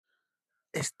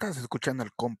Estás escuchando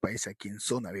al compa ese aquí en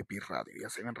Zona VIP Radio. Ya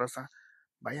saben, raza.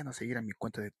 Vayan a seguir a mi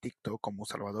cuenta de TikTok como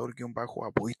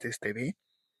Salvador-Abuites TV.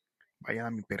 Vayan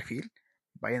a mi perfil.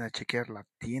 Vayan a chequear la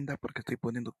tienda porque estoy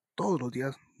poniendo todos los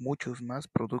días muchos más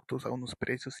productos a unos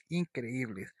precios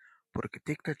increíbles. Porque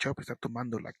TikTok Shop está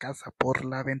tomando la casa por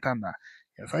la ventana.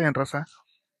 Ya saben, raza.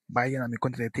 Vayan a mi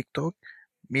cuenta de TikTok.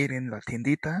 Miren la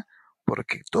tiendita.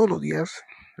 Porque todos los días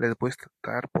les voy a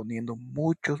estar poniendo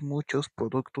muchos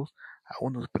productos a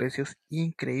unos precios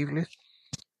increíbles.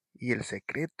 Y el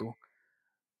secreto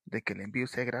de que el envío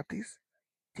sea gratis,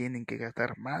 tienen que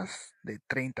gastar más de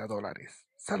 $30.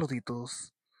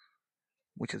 Saluditos,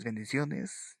 muchas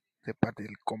bendiciones de parte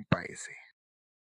del compa S.